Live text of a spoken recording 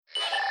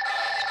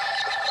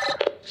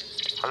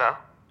Hello?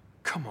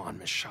 Come on,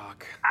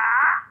 Mashak.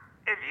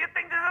 If you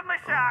think this is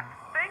Mashak,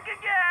 think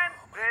again.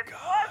 This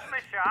was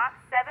Mashak.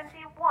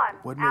 71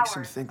 What makes him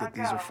hours think that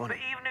these ago. are funny? But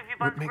even if you've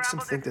What makes him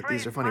unscrambled think this that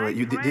these are phrase, funny?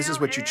 Wait, my this is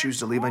what you trail choose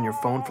to is leave on your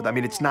phone for that? I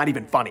mean, it's full. not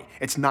even funny.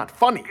 It's not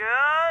funny. Good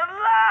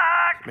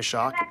luck.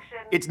 Mashak,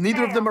 it's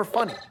neither of them are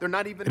funny. They're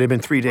not even... It had been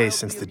 3 days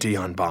since the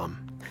Dion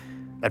bomb.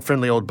 That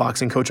friendly old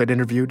boxing coach I'd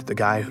interviewed, the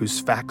guy whose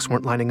facts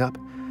weren't lining up,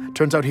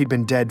 turns out he'd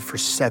been dead for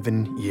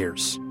 7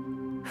 years.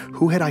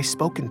 Who had I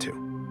spoken to?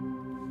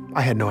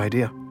 I had no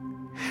idea.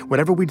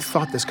 Whatever we'd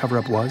thought this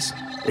cover-up was,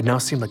 it now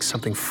seemed like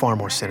something far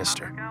more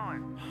sinister.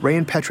 Ray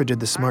and Petra did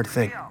the smart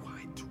thing.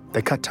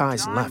 They cut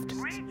ties and left.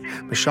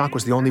 Mashak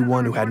was the only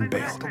one who hadn't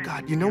bailed. Oh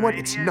God, you know what?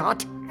 It's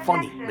not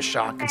funny,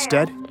 Mashak.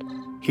 Instead,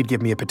 he'd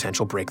give me a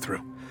potential breakthrough.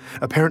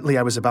 Apparently,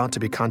 I was about to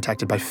be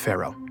contacted by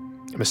Pharaoh,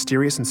 a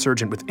mysterious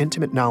insurgent with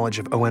intimate knowledge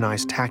of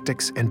ONI's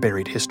tactics and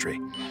buried history.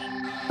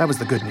 That was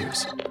the good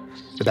news.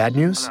 The bad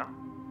news?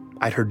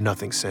 I'd heard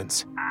nothing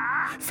since.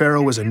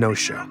 Pharaoh was a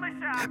no-show.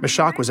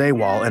 Mashak was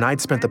AWOL, and I'd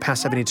spent the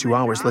past 72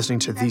 hours listening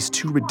to these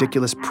 2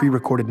 ridiculous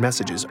pre-recorded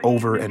messages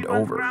over and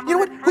over. You know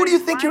what? Who do you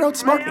think you're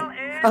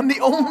outsmarting? I'm the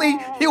only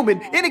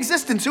human in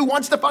existence who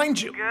wants to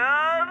find you. Good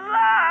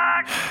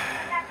luck.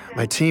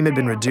 My team had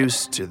been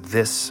reduced to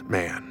this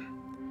man.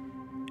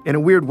 In a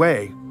weird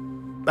way,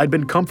 I'd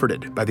been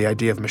comforted by the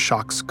idea of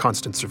Mashak's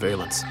constant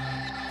surveillance.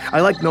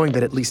 I liked knowing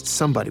that at least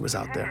somebody was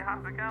out there,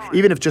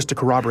 even if just to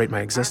corroborate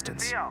my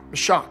existence.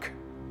 Mashak,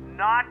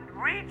 Not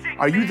reaching.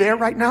 are you there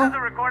right now? This is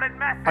a recorded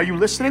message. Are you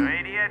listening? You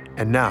idiot.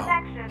 And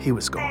now, he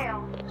was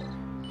gone.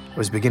 I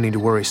was beginning to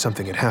worry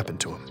something had happened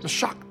to him.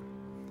 Mashak,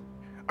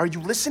 are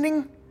you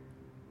listening?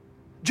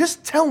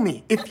 Just tell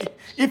me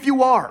if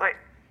you are. Wait,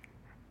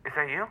 is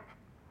that you?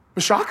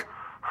 Mashak?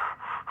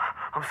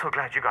 I'm so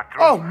glad you got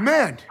through. Oh,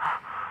 man.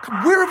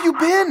 Where have you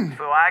been?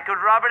 So I could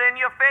rub it in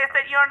your face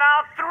that you're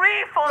now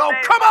 3 full Oh,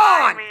 days come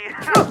behind on! me.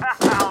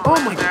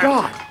 Oh, my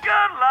God.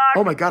 Good luck.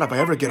 Oh, my God, if I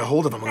ever get a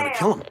hold of him, I'm going to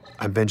kill him.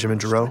 I'm Benjamin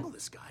Giroux,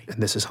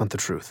 and this is Hunt the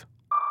Truth.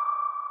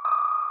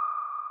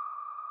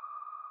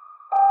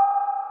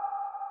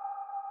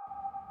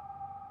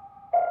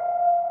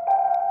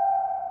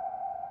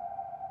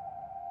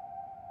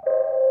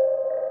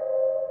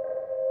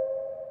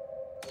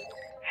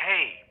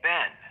 Hey,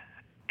 Ben.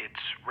 It's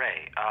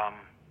Ray.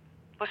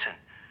 Listen.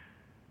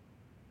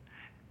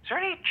 Is there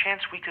any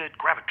chance we could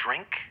grab a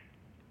drink?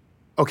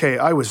 Okay,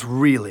 I was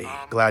really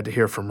glad to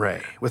hear from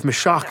Ray. With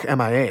Mashak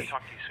MIA,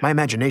 my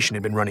imagination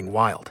had been running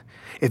wild.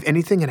 If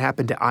anything had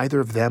happened to either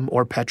of them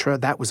or Petra,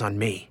 that was on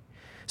me.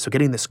 So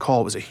getting this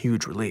call was a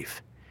huge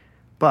relief.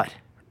 But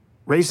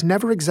Ray's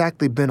never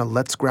exactly been a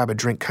let's grab a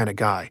drink kind of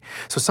guy,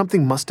 so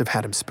something must have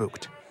had him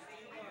spooked.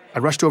 I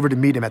rushed over to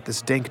meet him at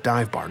this dank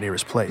dive bar near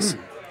his place.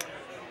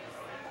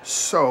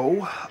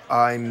 So,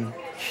 I'm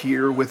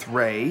here with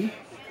Ray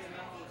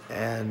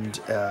and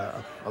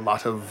a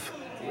lot of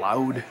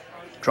loud,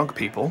 drunk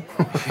people.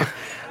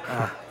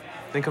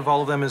 Think of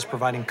all of them as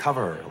providing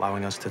cover,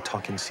 allowing us to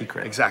talk in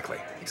secret. Exactly.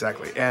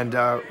 And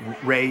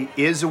Ray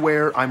is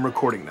aware I'm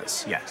recording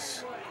this.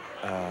 Yes.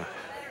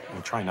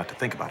 I'm trying not to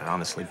think about it,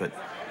 honestly, but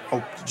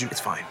Oh, it's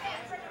fine.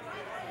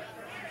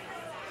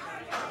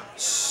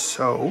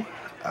 So,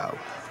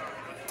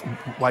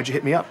 why'd you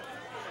hit me up?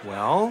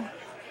 Well,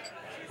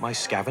 my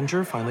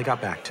scavenger finally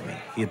got back to me.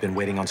 He had been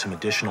waiting on some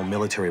additional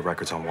military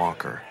records on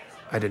Walker.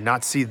 I did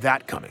not see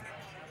that coming.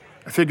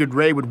 I figured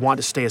Ray would want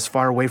to stay as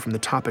far away from the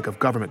topic of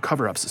government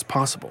cover-ups as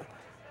possible.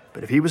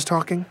 But if he was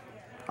talking,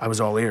 I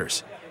was all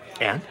ears.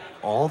 And?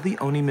 All the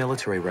ONI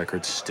military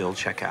records still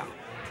check out.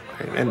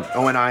 And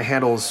ONI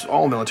handles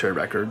all military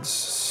records,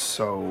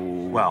 so...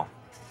 Well,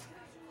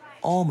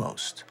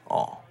 almost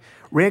all.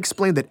 Ray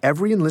explained that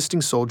every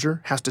enlisting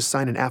soldier has to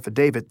sign an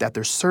affidavit that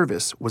their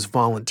service was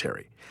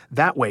voluntary.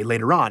 That way,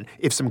 later on,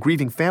 if some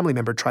grieving family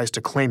member tries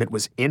to claim it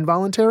was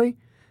involuntary,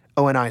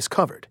 ONI is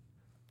covered.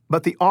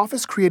 But the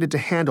office created to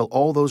handle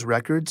all those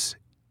records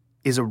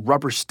is a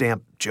rubber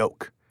stamp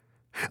joke.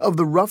 Of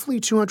the roughly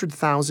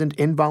 200,000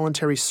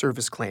 involuntary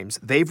service claims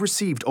they've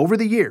received over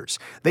the years,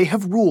 they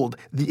have ruled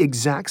the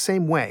exact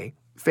same way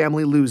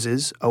family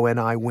loses,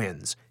 ONI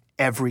wins.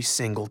 Every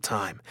single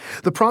time.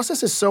 The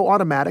process is so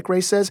automatic, Ray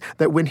says,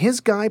 that when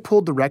his guy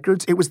pulled the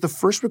records, it was the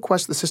first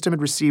request the system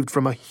had received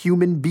from a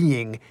human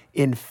being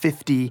in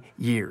 50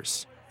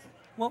 years.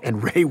 Well,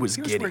 And Ray was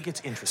here's giddy, where it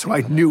gets interesting so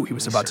I from knew a he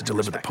was about to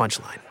deliver the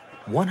perspective. punchline.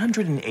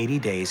 180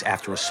 days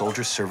after a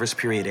soldier's service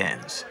period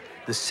ends,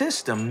 the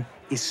system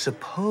is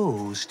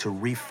supposed to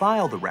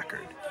refile the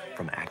record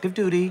from active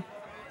duty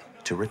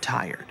to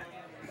retired.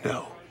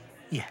 No,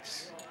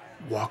 Yes.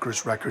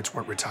 Walker's records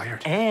weren't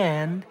retired.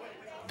 And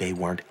they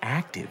weren't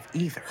active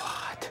either.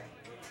 What?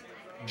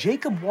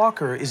 Jacob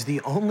Walker is the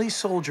only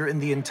soldier in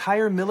the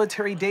entire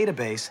military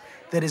database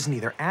that is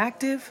neither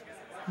active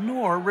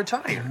nor They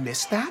retired.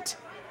 missed that?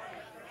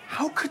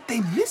 How could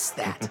they miss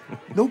that?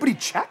 Nobody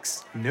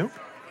checks? Nope.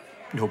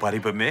 Nobody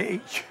but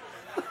me.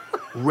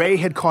 Ray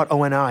had caught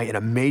ONI in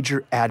a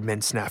major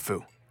admin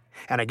snafu.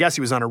 And I guess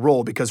he was on a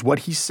roll because what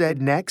he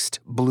said next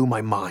blew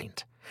my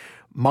mind.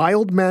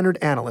 mild-mannered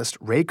analyst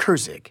Ray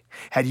Kurzig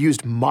had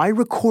used my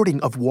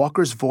recording of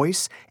Walker's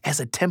voice as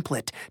a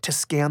template to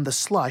scan the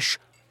slush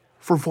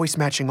for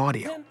voice-matching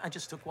audio. Then I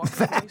just took Walker's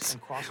voice That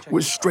and cross-checked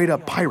was the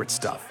straight-up audio pirate on the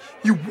stuff.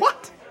 slush. You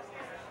what?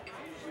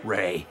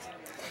 Ray.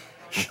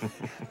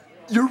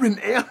 You're an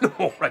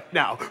animal right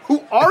now.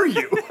 Who are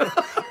you?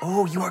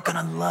 Oh, you are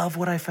gonna love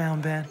what I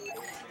found, Ben.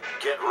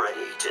 Get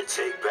ready to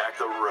take back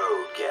the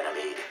road,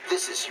 Ganymede.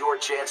 This is your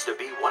chance to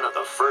be one of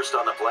the first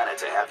on the planet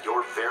to have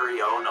your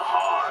very own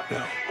hog.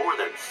 More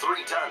than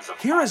 3 tons of...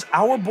 Here is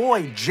our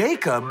boy,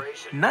 Jacob,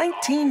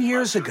 19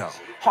 years ago,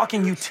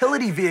 hawking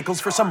utility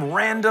vehicles for some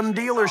random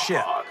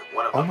dealership. Hog,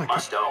 one of Oh the my God.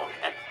 must-own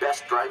and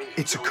best driving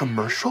It's a utility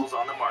commercial? vehicles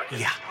on the market.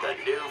 Yeah. The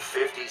new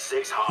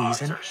 56 hogs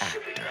He's an are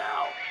shipping actor.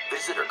 now.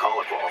 Visit or call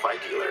a qualified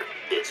dealer.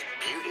 It's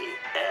Beauty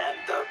and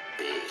the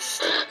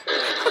Beast.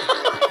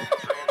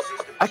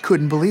 I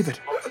couldn't believe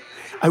it.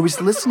 I was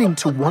listening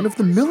to one of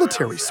the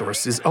military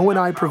sources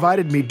O&I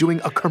provided me doing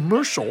a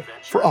commercial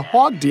for a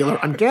hog dealer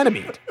on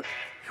Ganymede,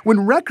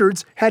 when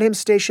Records had him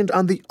stationed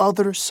on the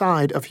other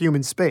side of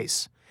human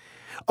space.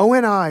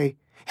 O&I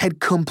had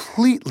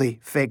completely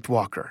faked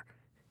Walker,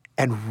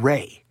 and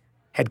Ray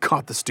had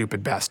caught the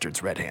stupid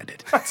bastards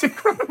red-handed. That's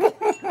incredible.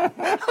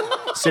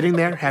 Sitting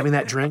there, having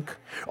that drink,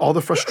 all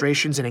the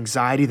frustrations and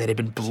anxiety that had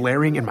been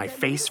blaring in my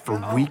face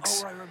for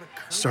weeks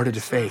started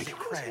to fade.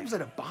 Was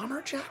it a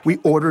bomber jacket? We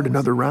ordered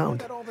another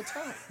round.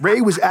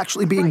 Ray was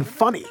actually being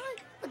funny.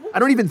 I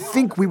don't even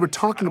think we were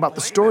talking about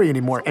the story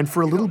anymore, and for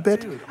a little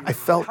bit, I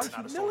felt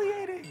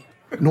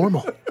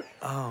normal.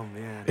 Oh,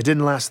 man. It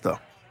didn't last, though.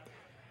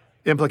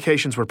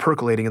 Implications were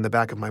percolating in the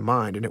back of my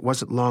mind, and it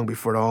wasn't long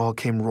before it all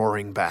came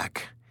roaring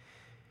back.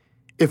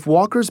 If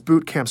Walker's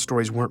boot camp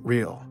stories weren't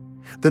real,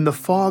 then the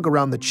fog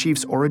around the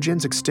Chief's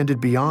origins extended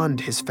beyond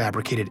his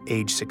fabricated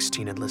age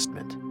 16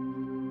 enlistment.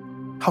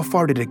 How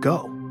far did it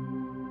go?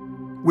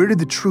 Where did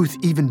the truth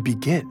even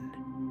begin?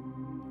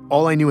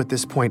 All I knew at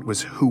this point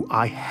was who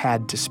I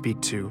had to speak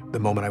to the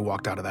moment I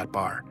walked out of that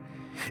bar.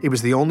 It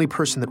was the only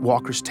person that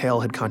Walker's tale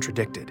had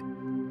contradicted,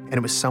 and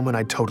it was someone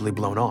I'd totally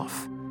blown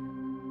off.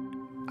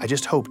 I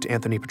just hoped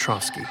Anthony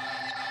Petrovsky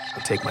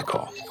would take my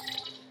call.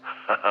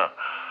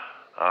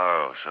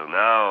 Oh, so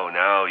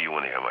now you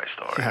want to hear my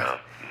story, Yeah.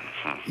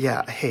 huh?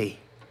 Yeah, hey,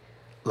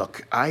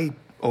 look, I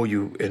owe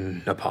you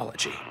an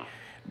apology.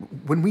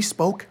 When we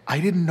spoke, I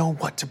didn't know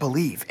what to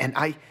believe, and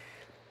I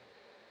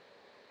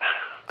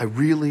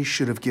really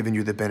should have given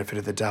you the benefit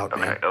of the doubt,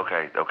 man.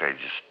 Okay.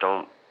 Just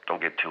don't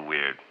get too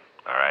weird,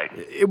 all right?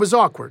 It was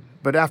awkward,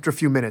 but after a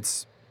few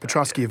minutes,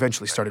 Petrovsky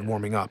eventually started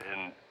warming up.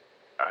 And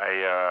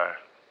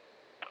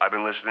I've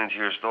been listening to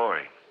your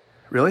story.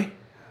 Really?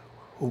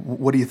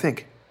 What do you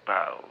think?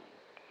 Well,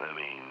 I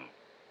mean,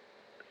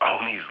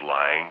 Oni's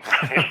lying.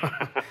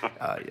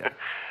 Yeah.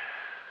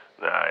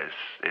 Nah,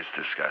 it's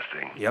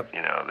disgusting. Yep.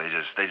 You know,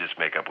 they just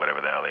make up whatever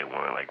the hell they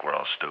want, like we're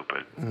all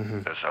stupid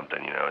or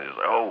something. You know, it's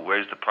like, oh,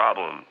 where's the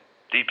problem?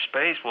 Deep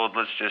space? Well,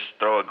 let's just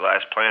throw a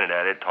glass planet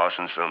at it, toss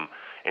in some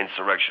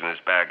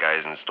insurrectionist bad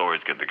guys, and the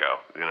story's good to go.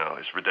 You know,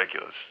 it's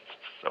ridiculous.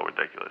 It's so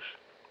ridiculous.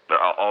 But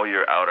all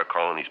your outer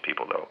colonies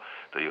people, though,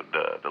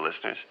 the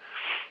listeners,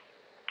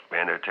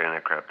 man, they're tearing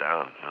that crap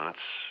down. You know,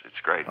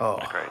 it's great. Oh,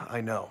 It's great. I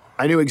know.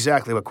 I knew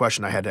exactly what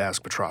question I had to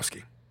ask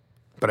Petrovsky,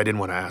 but I didn't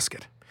want to ask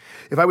it.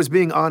 If I was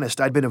being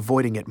honest, I'd been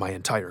avoiding it my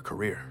entire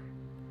career.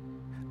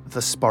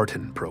 The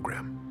Spartan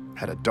program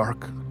had a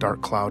dark,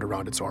 dark cloud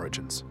around its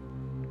origins.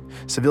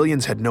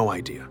 Civilians had no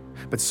idea,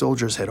 but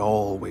soldiers had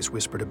always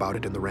whispered about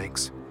it in the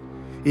ranks.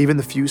 Even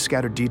the few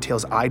scattered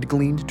details I'd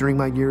gleaned during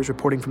my years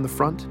reporting from the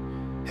front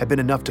had been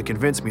enough to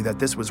convince me that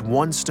this was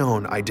one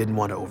stone I didn't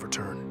want to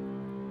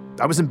overturn.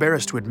 I was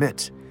embarrassed to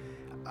admit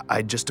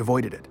I'd just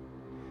avoided it.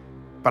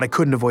 But I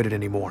couldn't avoid it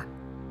anymore.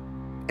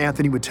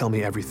 Anthony would tell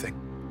me everything.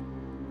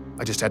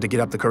 I just had to get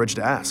up the courage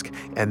to ask,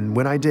 and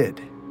when I did,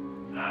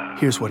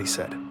 here's what he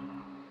said.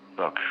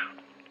 Look,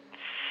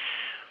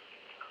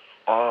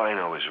 all I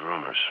know is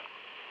rumors,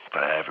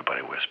 but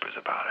everybody whispers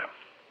about it.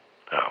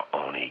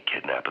 Oni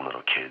kidnapping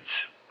little kids,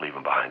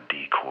 leaving behind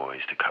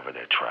decoys to cover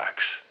their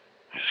tracks.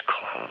 Just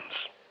clones.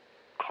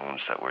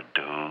 Clones that were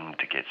doomed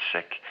to get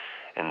sick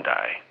and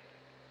die.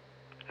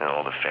 And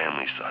all the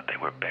families thought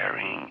they were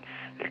burying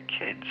their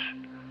kids.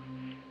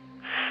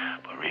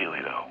 But really,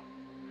 though,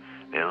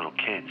 their little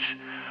kids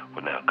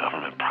were now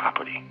government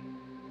property,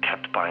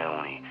 kept by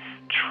Oni,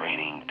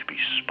 training to be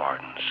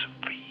Spartans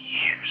for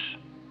years.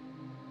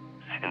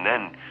 And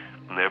then,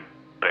 when they're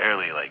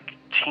barely like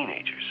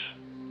teenagers,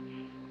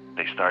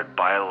 they start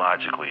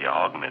biologically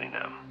augmenting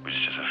them, which is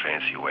just a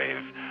fancy way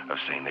of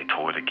saying they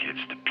tore the kids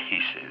to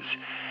pieces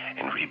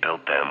and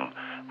rebuilt them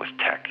with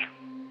tech.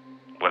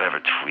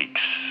 Whatever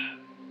tweaks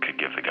could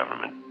give the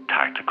government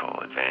tactical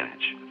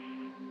advantage.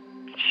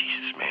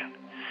 Jesus, man.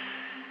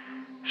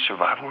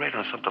 Survival rate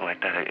on something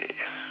like that.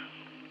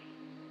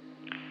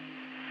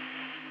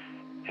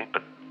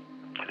 But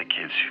the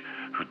kids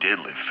who did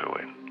live through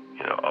it,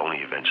 you know, only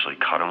eventually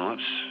cut them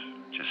loose.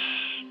 Just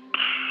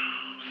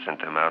sent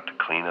them out to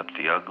clean up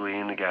the ugly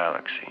in the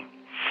galaxy.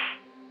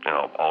 You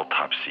know, all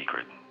top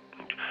secret.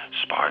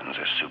 Spartans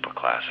are super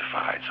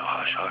classified, so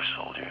hush, hush,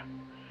 soldier.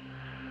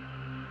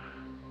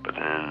 But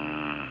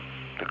then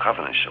the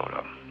Covenant showed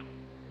up.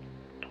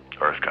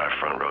 Earth got a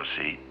front row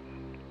seat.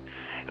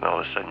 And all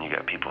of a sudden you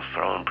got people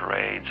throwing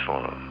parades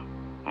for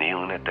them,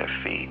 kneeling at their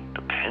feet,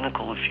 the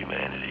pinnacle of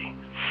humanity.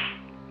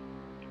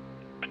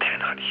 But they're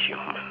not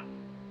human.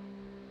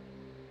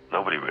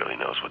 Nobody really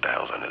knows what the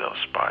hell's under those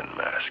Spartan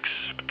masks,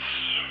 but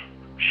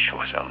it's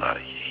sure as hell not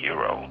a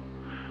hero.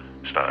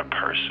 It's not a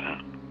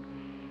person.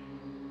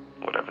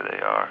 Whatever they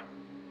are,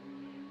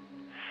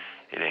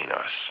 it ain't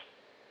us.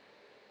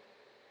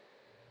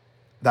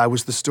 That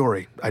was the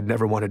story I'd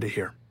never wanted to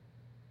hear.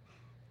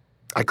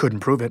 I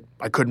couldn't prove it.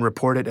 I couldn't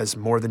report it as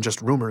more than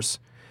just rumors.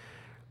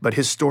 But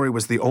his story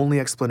was the only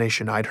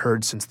explanation I'd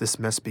heard since this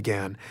mess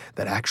began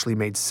that actually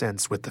made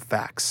sense with the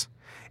facts.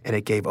 And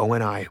it gave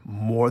ONI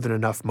more than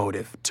enough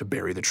motive to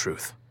bury the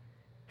truth.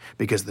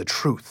 Because the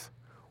truth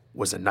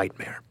was a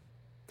nightmare.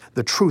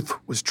 The truth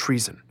was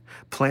treason,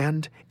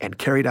 planned and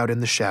carried out in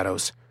the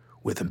shadows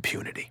with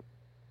impunity.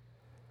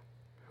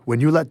 When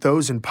you let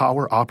those in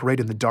power operate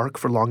in the dark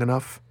for long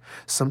enough,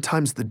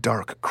 sometimes the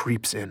dark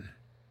creeps in.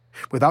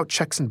 Without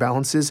checks and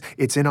balances,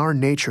 it's in our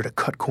nature to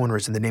cut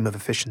corners in the name of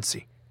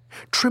efficiency.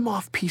 Trim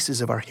off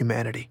pieces of our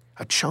humanity,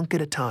 a chunk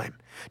at a time,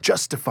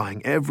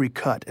 justifying every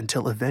cut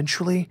until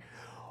eventually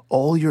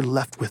all you're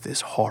left with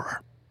is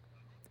horror.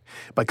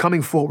 By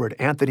coming forward,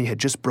 Anthony had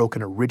just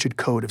broken a rigid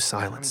code of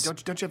silence.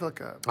 Don't you have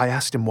like a... I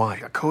asked him why.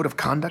 A code of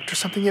conduct or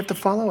something you have to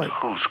follow?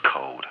 Whose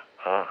code?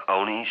 Huh?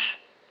 Oni's?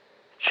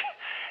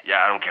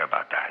 Yeah, I don't care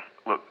about that.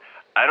 Look,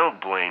 I don't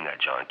blame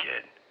that John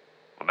kid.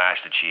 The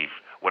Master Chief,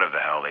 whatever the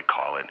hell they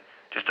call it,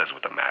 just does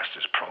what the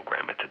Masters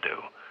program it to do.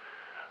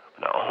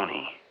 Now,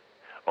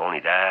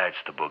 Oni,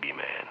 that's the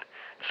boogeyman.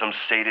 Some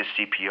sadist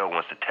CPO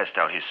wants to test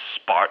out his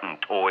Spartan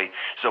toy,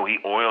 so he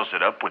oils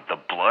it up with the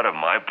blood of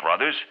my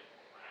brothers?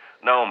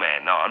 No,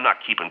 man, no, I'm not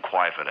keeping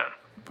quiet for them.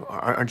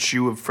 Aren't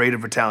you afraid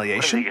of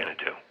retaliation? What are they gonna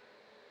do?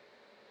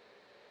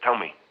 Tell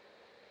me.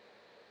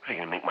 Are they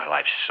gonna make my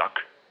life suck?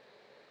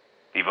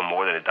 Even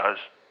more than it does?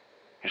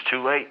 It's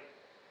too late.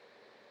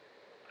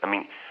 I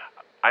mean,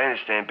 I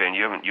understand, Ben,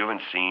 you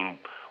haven't seen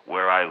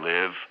where I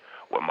live,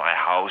 what my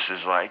house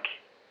is like.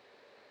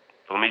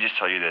 But let me just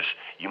tell you this,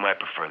 you might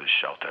prefer the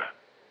shelter.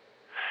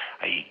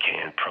 I eat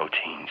canned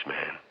proteins,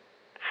 man.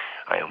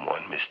 I am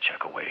one missed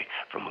check away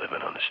from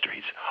living on the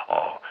streets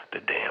all the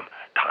damn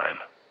time.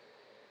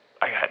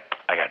 I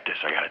got this,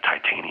 I got a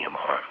titanium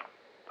arm.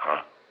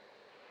 Huh?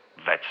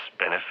 Vets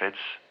benefits?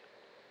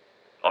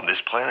 On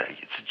this planet,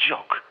 it's a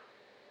joke.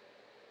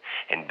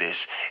 And this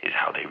is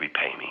how they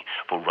repay me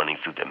for running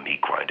through the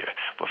meat grinder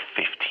for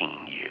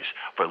 15 years,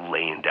 for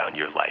laying down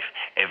your life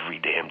every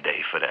damn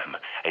day for them.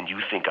 And you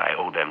think I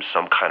owe them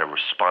some kind of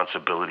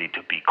responsibility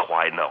to be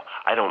quiet? No,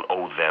 I don't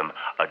owe them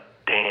a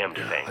damn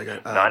thing.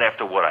 Not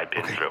after what I've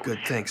been through. Good,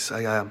 thanks.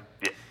 I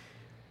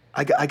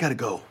gotta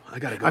go.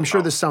 I'm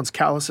sure this sounds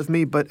callous of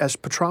me, but as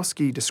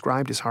Petrovsky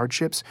described his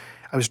hardships,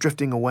 I was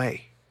drifting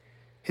away.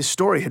 His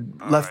story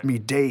had left me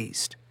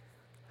dazed.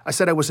 I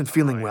said I wasn't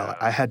feeling well.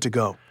 I had to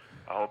go.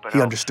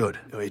 He understood.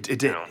 It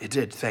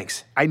did,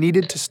 thanks. I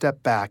needed to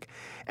step back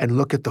and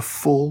look at the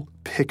full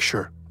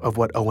picture of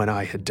what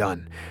ONI had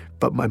done,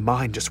 but my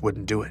mind just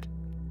wouldn't do it.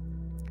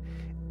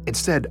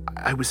 Instead,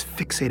 I was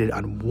fixated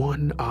on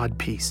one odd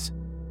piece.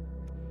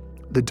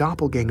 The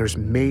doppelgangers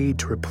made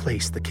to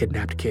replace the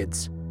kidnapped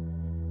kids.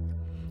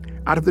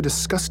 Out of the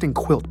disgusting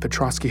quilt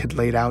Petrovsky had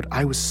laid out,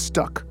 I was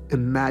stuck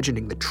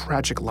imagining the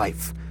tragic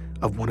life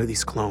of one of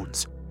these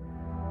clones.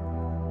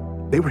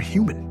 They were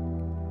human.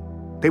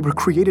 They were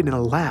created in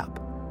a lab,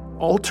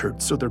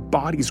 altered so their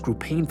bodies grew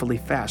painfully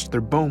fast,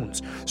 their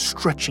bones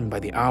stretching by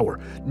the hour,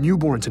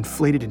 newborns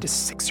inflated into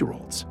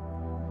 6-year-olds.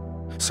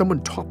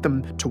 Someone taught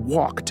them to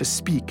walk, to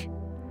speak.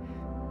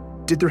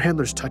 Did their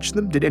handlers touch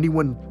them? Did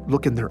anyone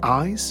look in their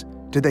eyes?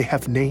 Did they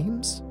have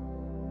names?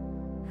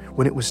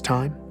 When it was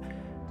time,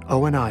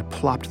 ONI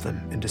plopped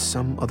them into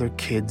some other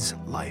kid's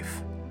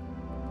life,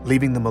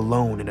 leaving them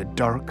alone in a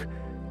dark,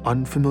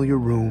 unfamiliar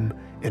room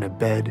in a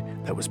bed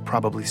that was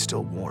probably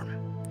still warm.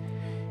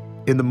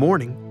 In the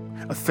morning,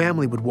 a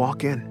family would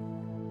walk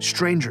in,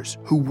 strangers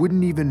who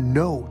wouldn't even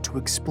know to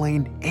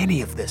explain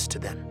any of this to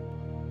them.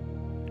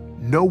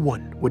 No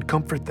one would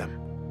comfort them.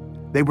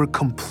 They were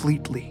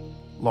completely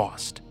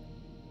lost.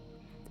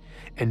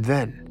 And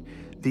then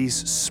these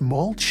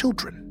small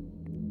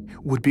children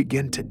would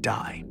begin to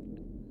die,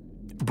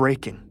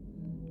 breaking,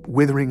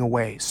 withering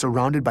away,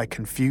 surrounded by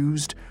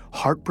confused,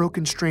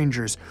 heartbroken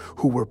strangers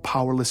who were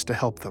powerless to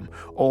help them,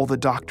 all the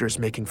doctors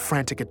making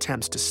frantic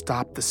attempts to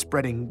stop the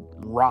spreading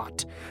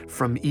rot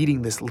from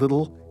eating this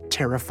little,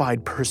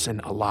 terrified person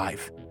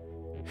alive.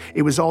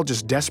 It was all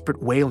just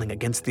desperate wailing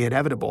against the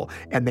inevitable,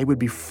 and they would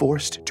be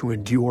forced to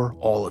endure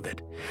all of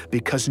it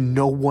because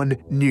no one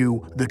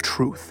knew the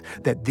truth,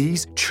 that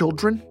these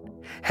children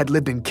had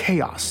lived in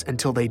chaos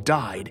until they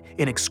died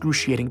in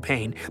excruciating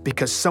pain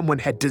because someone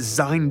had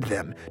designed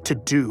them to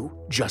do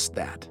just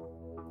that.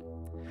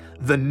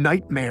 The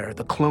nightmare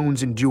the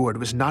clones endured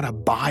was not a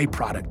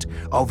byproduct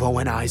of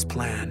ONI's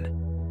plan.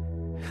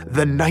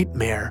 The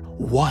nightmare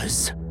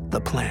was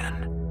the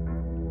plan.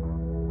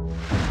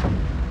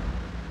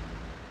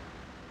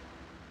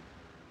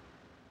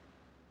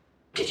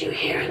 Did you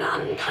hear an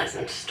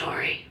unpleasant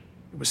story?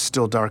 It was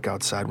still dark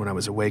outside when I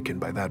was awakened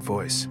by that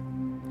voice.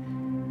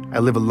 I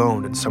live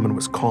alone and someone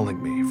was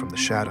calling me from the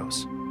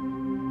shadows.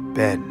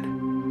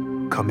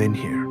 Ben, come in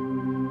here.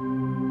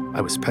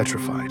 I was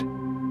petrified.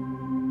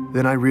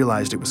 Then I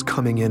realized it was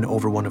coming in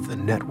over one of the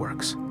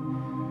networks.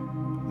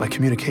 My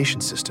communication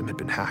system had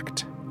been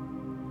hacked.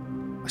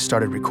 I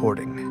started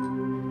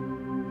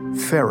recording.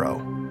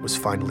 Pharaoh was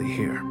finally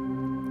here.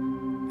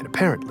 And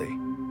apparently,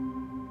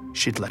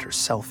 she'd let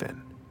herself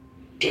in.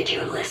 Did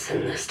you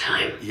listen this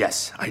time?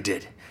 Yes, I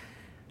did.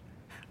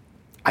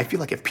 I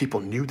feel like if people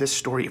knew this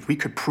story, if we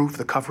could prove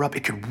the cover-up,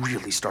 it could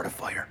really start a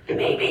fire.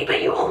 Maybe,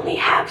 but you only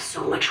have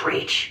so much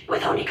reach.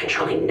 With only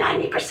controlling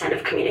 90%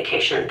 of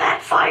communication,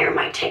 that fire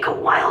might take a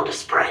while to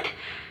spread.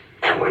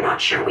 And we're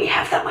not sure we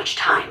have that much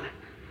time.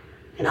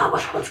 Not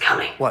with what's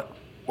coming. What?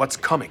 What's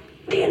coming?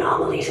 The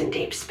anomalies in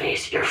deep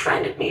space your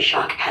friend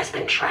Meshach has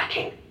been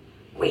tracking.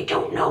 We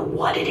don't know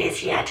what it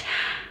is yet,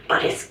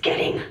 but it's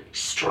getting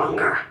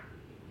stronger.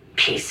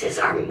 Pieces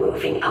are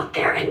moving out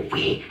there, and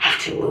we have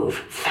to move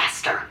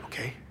faster.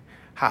 Okay.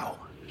 How?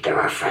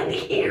 There are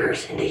friendly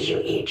ears in the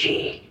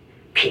UEG.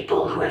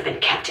 People who have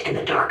been kept in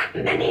the dark,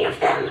 many of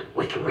them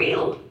with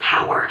real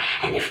power.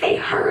 And if they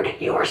heard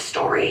your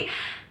story,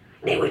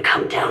 they would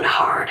come down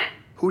hard.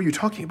 Who are you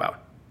talking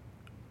about?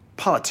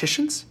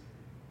 Politicians?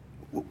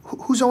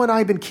 Who's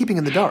O&I been keeping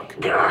in the dark?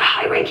 There are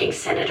high-ranking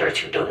senators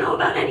who don't know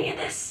about any of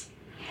this.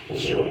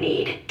 You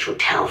need to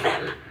tell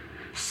them.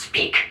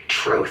 Speak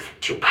truth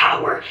to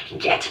power.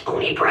 Get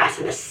Oni Brass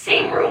in the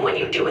same room when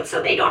you do it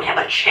so they don't have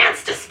a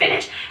chance to spin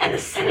it, and the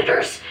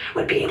senators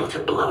would be able to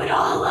blow it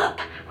all up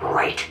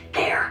right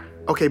there.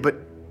 Okay, but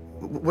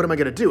what am I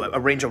gonna do?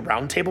 Arrange a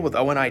roundtable with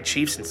O&I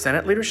chiefs and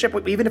Senate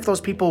leadership? Even if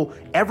those people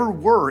ever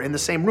were in the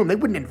same room, they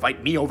wouldn't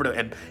invite me over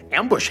to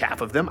ambush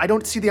half of them. I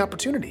don't see the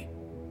opportunity.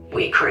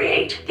 We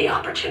create the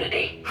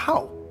opportunity.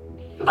 How?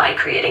 By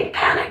creating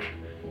panic.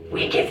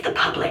 We give the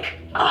public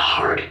a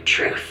hard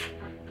truth.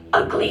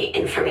 Ugly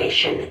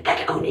information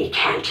that Oni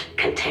can't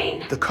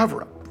contain. The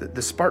cover-up,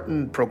 the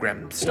Spartan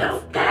program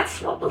stuff. No,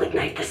 that's what will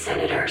ignite the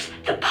senators.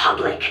 The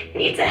public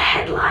needs a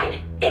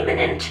headline,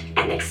 imminent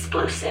and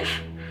explosive.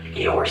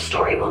 Your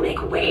story will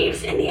make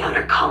waves in the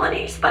outer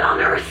colonies, but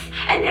on Earth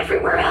and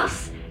everywhere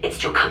else, it's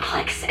too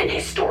complex and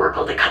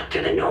historical to cut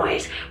through the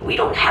noise. We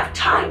don't have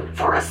time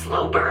for a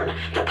slow burn.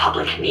 The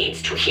public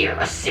needs to hear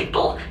a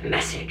simple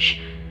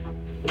message.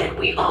 That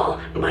we all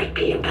might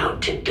be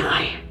about to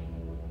die.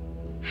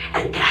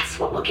 And that's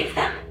what we'll give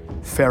them.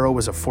 Pharaoh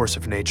was a force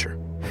of nature,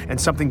 and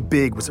something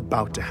big was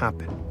about to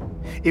happen.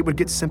 It would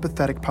get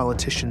sympathetic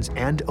politicians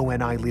and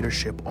ONI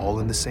leadership all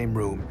in the same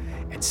room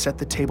and set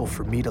the table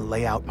for me to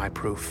lay out my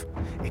proof,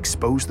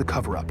 expose the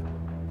cover-up,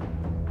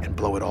 and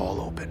blow it all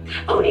open.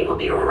 Oni will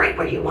be right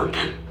where you want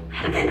them,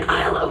 and then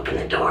I'll open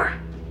the door.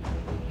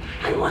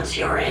 And once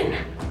you're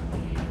in,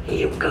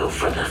 you go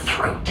for the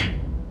throat.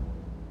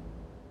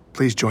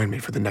 Please join me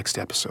for the next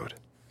episode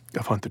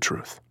of Hunt the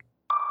Truth.